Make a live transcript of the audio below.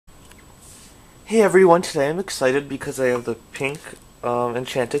Hey everyone, today I'm excited because I have the pink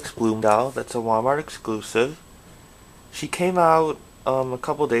Enchantix Bloom doll that's a Walmart exclusive. She came out a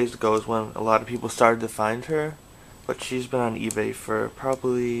couple days ago is when a lot of people started to find her, but she's been on eBay for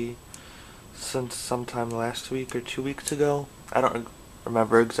probably since sometime last week or 2 weeks ago. I don't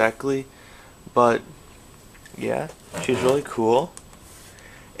remember exactly, but yeah, she's really cool.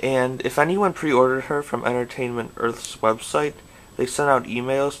 And if anyone pre-ordered her from Entertainment Earth's website, they sent out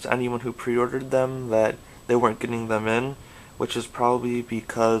emails to anyone who pre-ordered them that they weren't getting them in, which is probably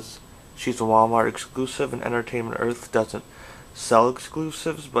because she's a Walmart exclusive and Entertainment Earth doesn't sell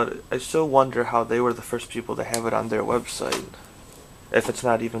exclusives, but I still wonder how they were the first people to have it on their website, if it's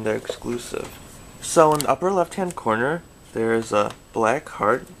not even their exclusive. So in the upper left-hand corner, there is a black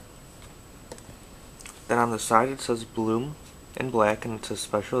heart. Then on the side it says Bloom in black and it's a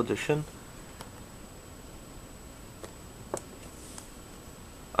special edition.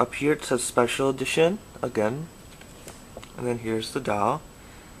 Up here it says special edition again, and then here's the doll.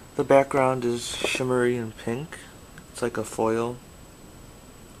 The background is shimmery and pink. It's like a foil.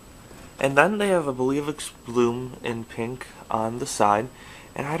 And then they have a Believix Bloom in pink on the side,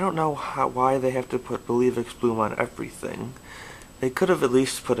 and I don't know why they have to put Believix Bloom on everything. They could have at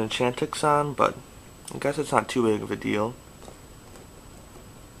least put Enchantix on, but I guess it's not too big of a deal.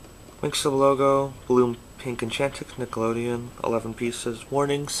 Winx logo, Bloom pink Enchantix Nickelodeon, 11 pieces,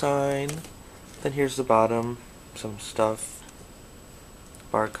 warning sign. Then here's the bottom, some stuff,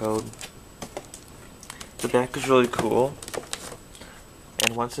 barcode. The back is really cool.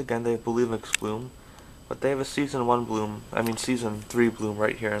 And once again they have Believix Bloom, but they have a season 3 Bloom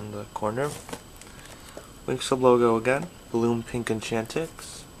right here in the corner. Winx logo again, Bloom pink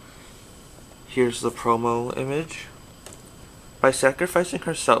Enchantix. Here's the promo image. By sacrificing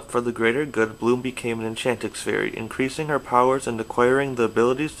herself for the greater good, Bloom became an Enchantix fairy, increasing her powers and acquiring the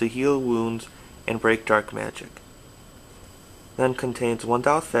abilities to heal wounds and break dark magic. Then contains 1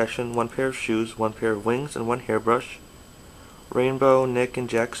 doll fashion, 1 pair of shoes, 1 pair of wings, and 1 hairbrush. Rainbow, Nick, and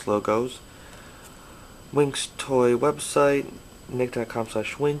Jack's logos. Winx toy website,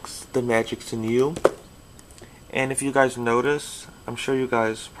 nick.com/winx, the magic's in you. And if you guys notice, I'm sure you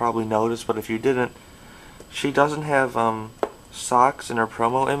guys probably noticed, but if you didn't, she doesn't have socks in her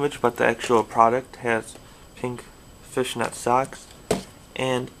promo image, but the actual product has pink fishnet socks,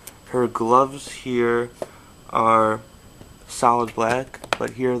 and her gloves here are solid black,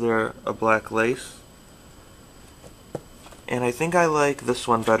 but here they're a black lace, and I think I like this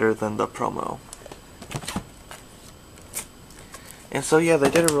one better than the promo. And so yeah, they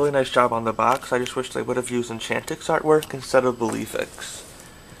did a really nice job on the box. I just wish they would have used Enchantix artwork instead of Believix.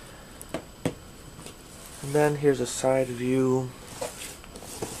 And then here's a side view,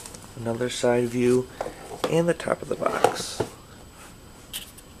 another side view, and the top of the box.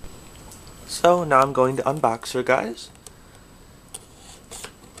 So now I'm going to unbox her, guys.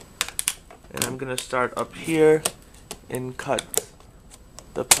 And I'm going to start up here and cut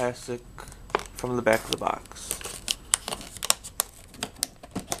the plastic from the back of the box.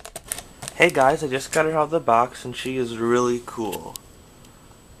 Hey guys, I just got her out of the box and she is really cool.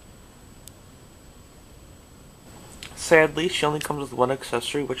 Sadly, she only comes with one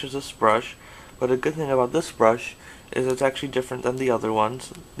accessory, which is this brush, but a good thing about this brush is it's actually different than the other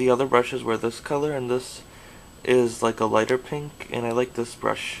ones. The other brushes were this color, and this is like a lighter pink, and I like this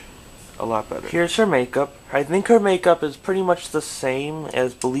brush a lot better. Here's her makeup. I think her makeup is pretty much the same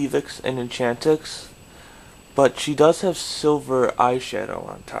as Believix and Enchantix, but she does have silver eyeshadow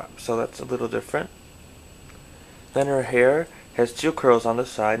on top, so that's a little different. Then her hair has 2 curls on the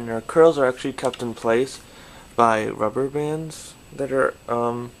side, and her curls are actually kept in place by rubber bands that are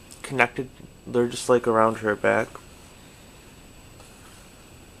connected. They're just like around her back.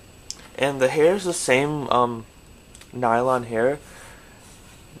 And the hair is the same nylon hair,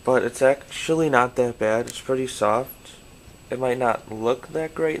 but it's actually not that bad. It's pretty soft. It might not look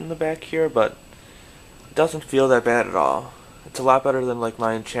that great in the back here, but it doesn't feel that bad at all. It's a lot better than like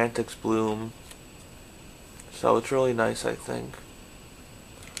my Enchantix Bloom. So it's really nice, I think.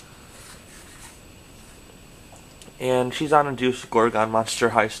 And she's on a Deuce Gorgon Monster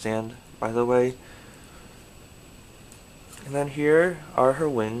High stand, by the way. And then here are her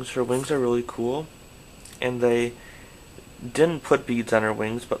wings. Her wings are really cool. And they didn't put beads on her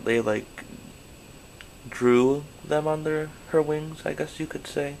wings, but they like drew them on her wings, I guess you could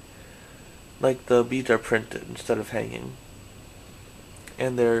say. Like the beads are printed instead of hanging.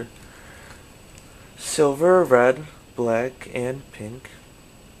 And they're silver, red, black, and pink.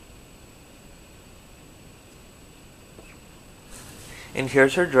 And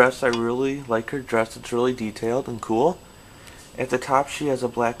here's her dress. I really like her dress. It's really detailed and cool. At the top she has a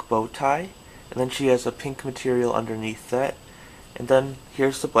black bow tie, and then she has a pink material underneath that, and then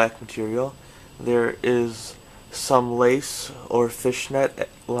here's the black material. There is some lace or fishnet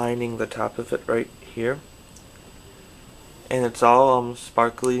lining the top of it right here, and it's all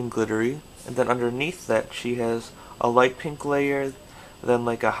sparkly and glittery. And then underneath that she has a light pink layer, then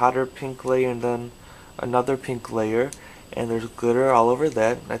like a hotter pink layer, and then another pink layer, and there's glitter all over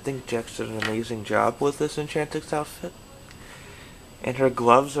that. I think Jax did an amazing job with this Enchantix outfit. And her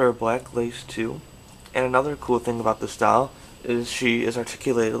gloves are black lace too. And another cool thing about this doll is she is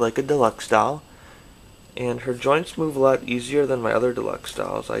articulated like a deluxe doll, and her joints move a lot easier than my other deluxe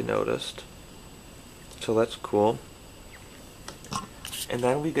dolls, I noticed. So that's cool. And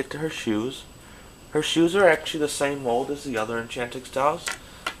then we get to her shoes. Her shoes are actually the same mold as the other Enchantix dolls,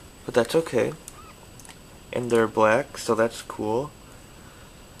 but that's okay. And they're black, so that's cool.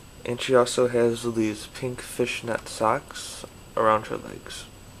 And she also has these pink fishnet socks around her legs.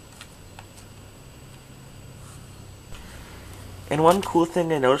 And one cool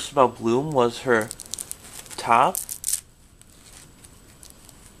thing I noticed about Bloom was her top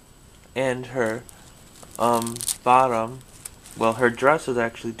and her bottom. Well, her dress is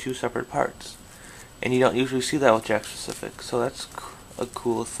actually two separate parts, and you don't usually see that with Jax Pacific, so that's a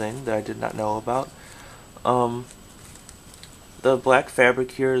cool thing that I did not know about. The black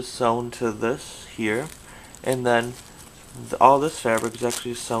fabric here is sewn to this here, and then all this fabric is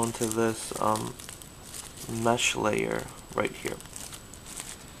actually sewn to this mesh layer right here.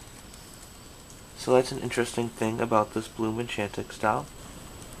 So that's an interesting thing about this Bloom Enchantix doll.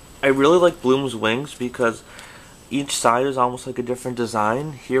 I really like Bloom's wings because each side is almost like a different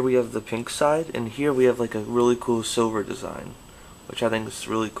design. Here we have the pink side, and here we have like a really cool silver design, which I think is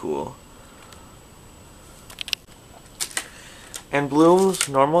really cool. And Bloom's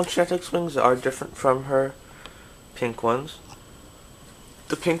normal Enchantix wings are different from her pink ones.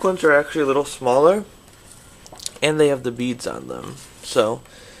 The pink ones are actually a little smaller, and they have the beads on them, so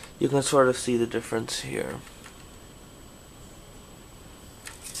you can sort of see the difference here.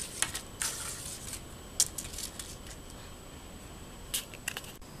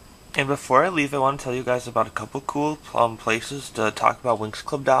 And before I leave, I want to tell you guys about a couple cool places to talk about Winx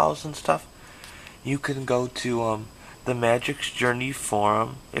Club dolls and stuff. You can go to the Magic's Journey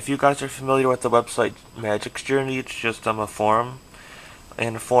forum. If you guys are familiar with the website Magic's Journey, it's just a forum.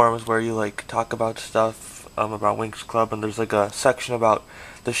 And a forum is where you like talk about stuff about Winx Club, and there's like a section about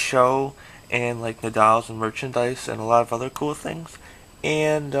the show and like the dolls and merchandise and a lot of other cool things.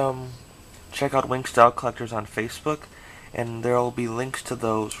 And check out Winx Doll Collectors on Facebook, and there will be links to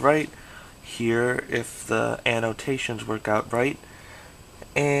those right here if the annotations work out right.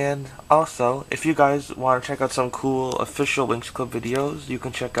 And also, if you guys want to check out some cool official Winx Club videos, you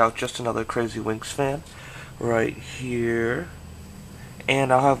can check out Just Another Crazy Winx Fan right here.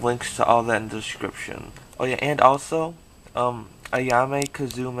 And I'll have links to all that in the description. Oh yeah, and also, Ayame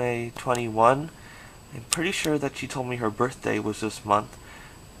Kazume 21, I'm pretty sure that she told me her birthday was this month.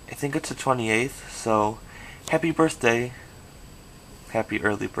 I think it's the 28th, so happy birthday. Happy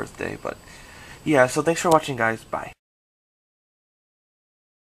early birthday, but yeah, so thanks for watching, guys. Bye.